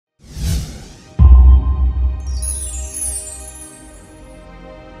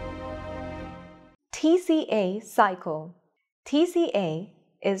TCA cycle. TCA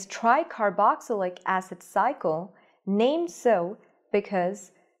is tricarboxylic acid cycle, named so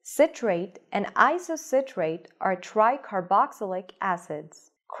because citrate and isocitrate are tricarboxylic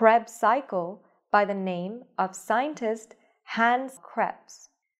acids. Krebs cycle by the name of scientist Hans Krebs.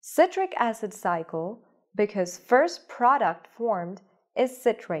 Citric acid cycle because first product formed is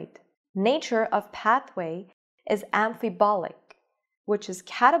citrate. Nature of pathway is amphibolic, which is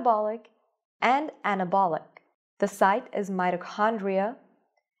catabolic and anabolic. The site is mitochondria.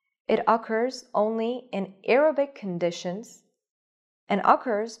 It occurs only in aerobic conditions and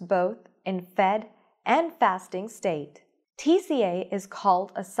occurs both in fed and fasting state. TCA is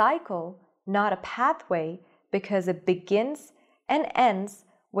called a cycle, not a pathway, because it begins and ends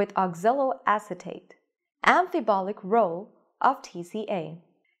with oxaloacetate. Amphibolic role of TCA.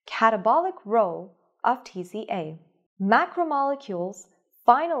 Catabolic role of TCA. Macromolecules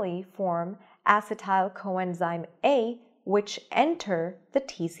finally form acetyl coenzyme A, which enter the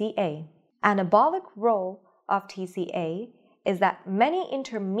TCA. Anabolic role of TCA is that many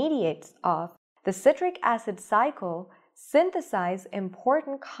intermediates of the citric acid cycle synthesize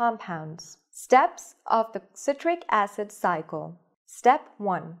important compounds. Steps of the citric acid cycle. Step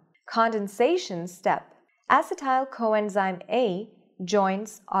 1. Condensation step. Acetyl coenzyme A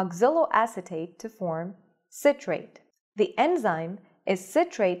joins oxaloacetate to form citrate. The enzyme is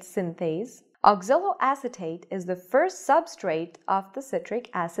citrate synthase. Oxaloacetate is the first substrate of the citric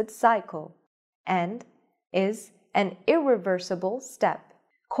acid cycle and is an irreversible step.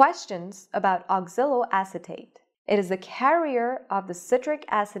 Questions about oxaloacetate. It is the carrier of the citric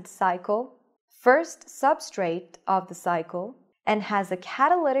acid cycle, first substrate of the cycle, and has a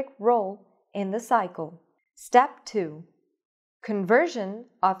catalytic role in the cycle. Step 2. Conversion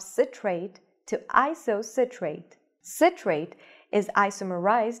of citrate to isocitrate. Citrate is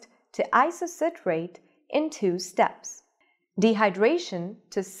isomerized to isocitrate in 2 steps: dehydration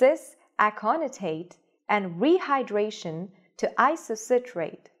to cis-aconitate and rehydration to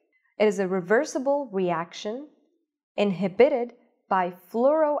isocitrate. It is a reversible reaction inhibited by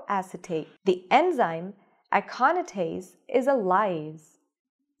fluoroacetate. The enzyme aconitase is a lyase.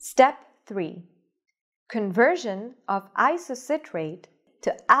 Step 3. Conversion of isocitrate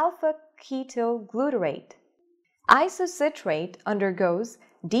to alpha-ketoglutarate. Isocitrate undergoes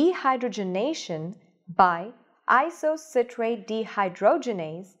dehydrogenation by isocitrate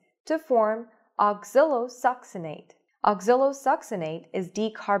dehydrogenase to form oxalosuccinate. Oxalosuccinate is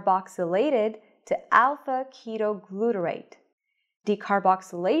decarboxylated to alpha-ketoglutarate.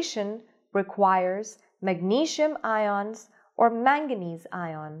 Decarboxylation requires magnesium ions or manganese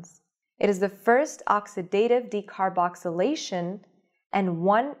ions. It is the first oxidative decarboxylation and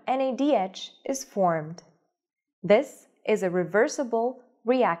 1 NADH is formed. This is a reversible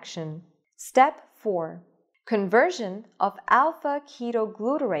reaction. Step 4. Conversion of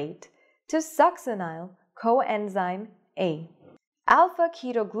alpha-ketoglutarate to succinyl coenzyme A.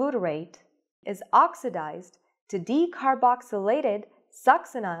 Alpha-ketoglutarate is oxidized to decarboxylated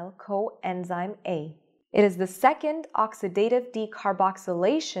succinyl coenzyme A. It is the second oxidative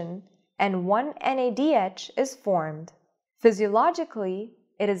decarboxylation and 1 NADH is formed. Physiologically,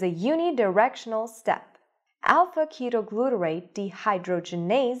 it is a unidirectional step. Alpha-ketoglutarate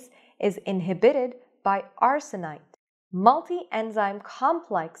dehydrogenase is inhibited by arsenite, multi-enzyme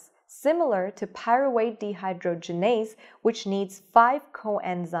complex similar to pyruvate dehydrogenase, which needs 5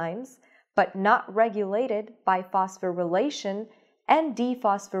 coenzymes but not regulated by phosphorylation and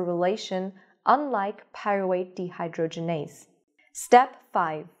dephosphorylation unlike pyruvate dehydrogenase. Step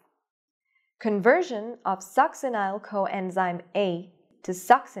 5. Conversion of succinyl coenzyme A to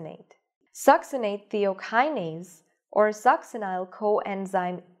succinate. Succinate thiokinase or succinyl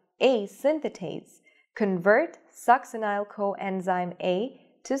coenzyme A synthetase convert succinyl coenzyme A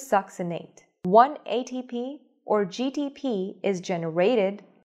to succinate. 1 ATP or GTP is generated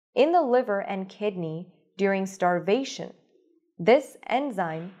in the liver and kidney during starvation. This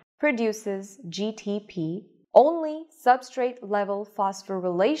enzyme produces GTP, only substrate-level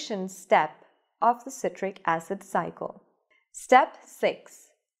phosphorylation step of the citric acid cycle. Step 6.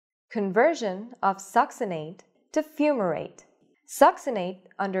 Conversion of succinate to fumarate. Succinate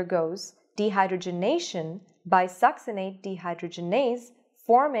undergoes dehydrogenation by succinate dehydrogenase,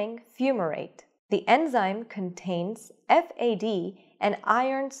 forming fumarate. The enzyme contains FAD and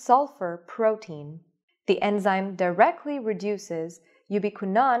iron-sulfur protein. The enzyme directly reduces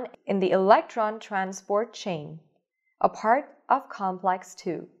ubiquinone in the electron transport chain, a part of complex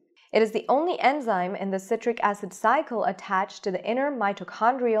 2. It is the only enzyme in the citric acid cycle attached to the inner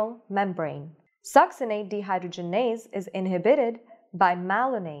mitochondrial membrane. Succinate dehydrogenase is inhibited by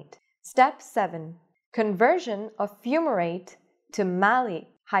malonate. Step 7. conversion of fumarate to malate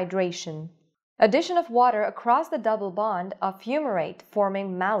hydration, addition of water across the double bond of fumarate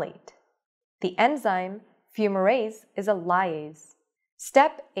forming malate. The enzyme fumarase is a lyase.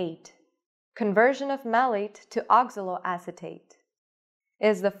 Step 8. Conversion of malate to oxaloacetate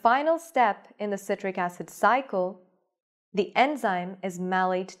is the final step in the citric acid cycle. The enzyme is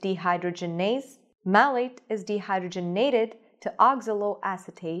malate dehydrogenase. Malate is dehydrogenated to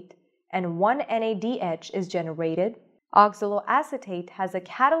oxaloacetate and 1 NADH is generated. Oxaloacetate has a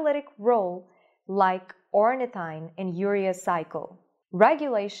catalytic role like ornithine in urea cycle.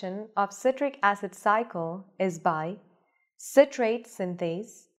 Regulation of citric acid cycle is by citrate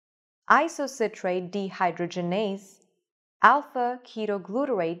synthase, isocitrate dehydrogenase, alpha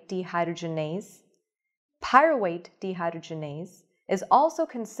ketoglutarate dehydrogenase. Pyruvate dehydrogenase is also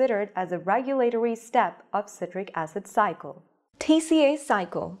considered as a regulatory step of citric acid cycle. TCA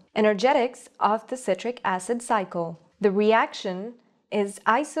cycle, energetics of the citric acid cycle. The reaction is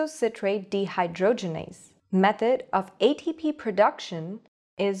isocitrate dehydrogenase. Method of ATP production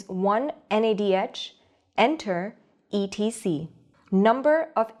is 1 NADH, enter ETC. Number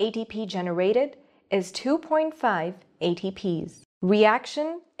of ATP generated is 2.5 ATPs.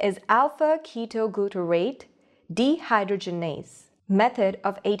 Reaction is alpha ketoglutarate dehydrogenase. Method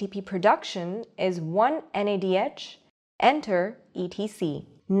of ATP production is 1 NADH, enter ETC.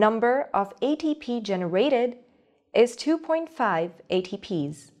 Number of ATP generated is 2.5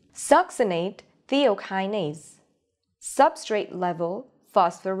 ATPs. Succinate thiokinase. Substrate level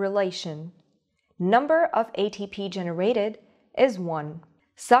phosphorylation. Number of ATP generated is 1.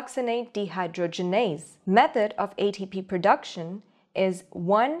 Succinate dehydrogenase. Method of ATP production is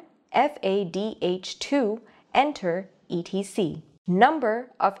 1 FADH2, enter ETC.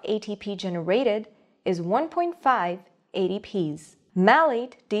 Number of ATP generated is 1.5 ATPs.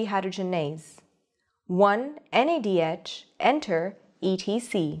 Malate dehydrogenase. 1 NADH, enter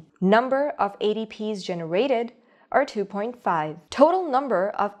ETC. Number of ATPs generated are 2.5. Total number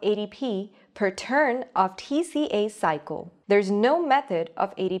of ATP per turn of TCA cycle. There's no method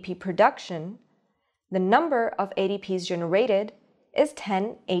of ATP production. The number of ATPs generated is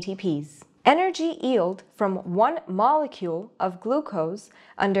 10 ATPs. Energy yield from 1 molecule of glucose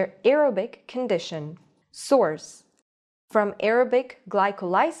under aerobic condition. Source: from aerobic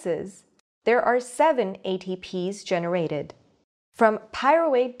glycolysis, there are 7 ATPs generated. From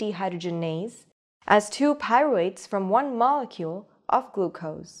pyruvate dehydrogenase, as 2 pyruvates from 1 molecule of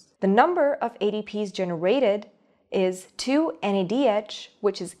glucose. The number of ATPs generated is 2 NADH,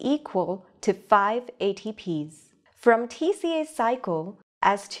 which is equal to 5 ATPs. From TCA cycle,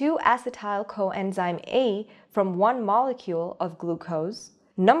 as 2 acetyl coenzyme A from 1 molecule of glucose,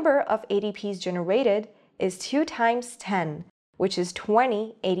 number of ATPs generated is 2 times 10, which is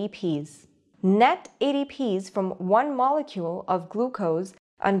 20 ATPs. Net ATPs from 1 molecule of glucose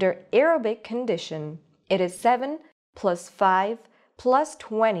under aerobic condition. It is 7 plus 5 plus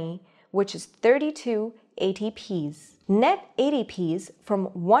 20, which is 32 ATPs. Net ATPs from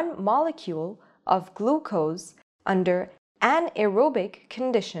 1 molecule of glucose under anaerobic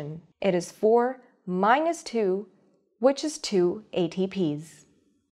condition. It is 4 minus 2, which is 2 ATPs.